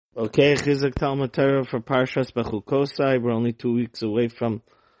Okay, Chizuk Talmud Torah for Parshas Bekhokutai. We're only 2 weeks away from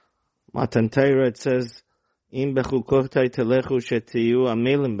Matan Torah. It says, "Im Bekhokutai telechu shetiyu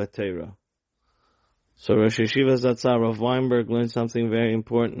amelim b'Torah." So Rosh Yeshiva Zatzar of Weinberg learned something very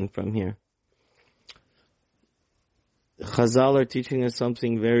important from here. Chazal are teaching us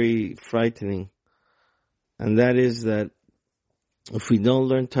something very frightening, and that is that if we don't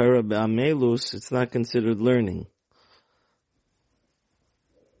learn Torah be'amelus, it's not considered learning.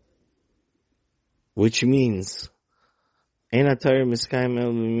 Which means, the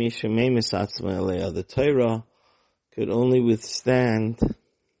Torah could only withstand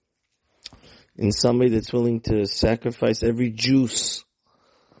in somebody that's willing to sacrifice every juice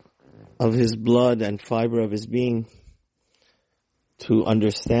of his blood and fiber of his being to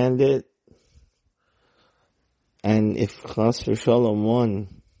understand it. And if Chas v'Shalom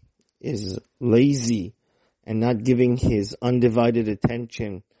one is lazy and not giving his undivided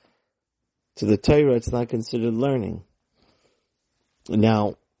attention to the Torah, it's not considered learning.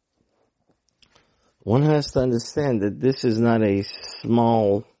 Now, one has to understand that this is not a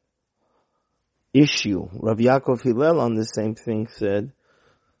small issue. Rav Yaakov Hillel on the same thing said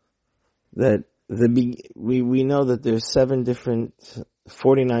that we know that there's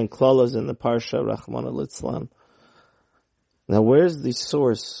 49 klalas in the Parsha, Rahman al-Islam. Now, where's the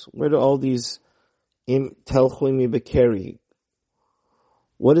source? Where do all these telchui mi bekeri?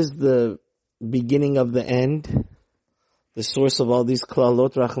 What is the beginning of the end? The source of all these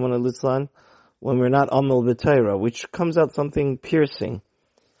klalot, Rahman al-Islam, when we're not amel b'Torah, which comes out something piercing,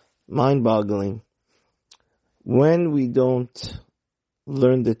 mind-boggling. When we don't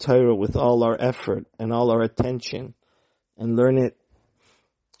learn the Torah with all our effort and all our attention and learn it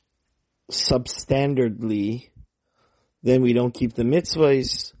substandardly, then we don't keep the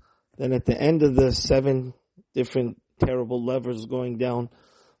mitzvahs. Then at the end of the 7 different terrible levers going down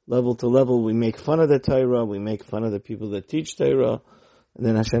level to level, we make fun of the Torah, we make fun of the people that teach Torah, and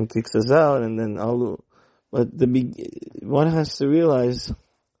then Hashem kicks us out, and then but one has to realize,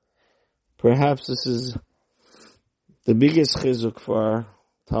 perhaps this is the biggest chizuk for our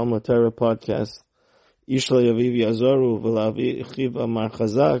Talmud Torah podcast. Ishlay aviv yazaru v'lavi chiv amar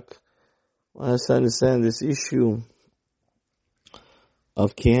chazak. One has to understand this issue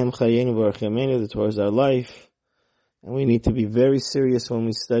of Kihem Chayenu V'Archemenu, the Torah is our life, and we need to be very serious when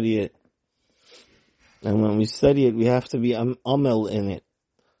we study it. And when we study it, we have to be amel in it.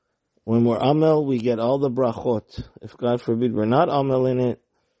 When we're amel, we get all the brachot. If God forbid we're not amel in it,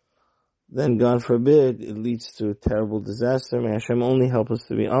 then God forbid it leads to a terrible disaster. May Hashem only help us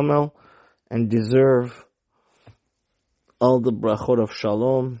to be amel and deserve all the brachot of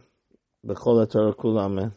shalom. B'chol HaTorah Kula, amen.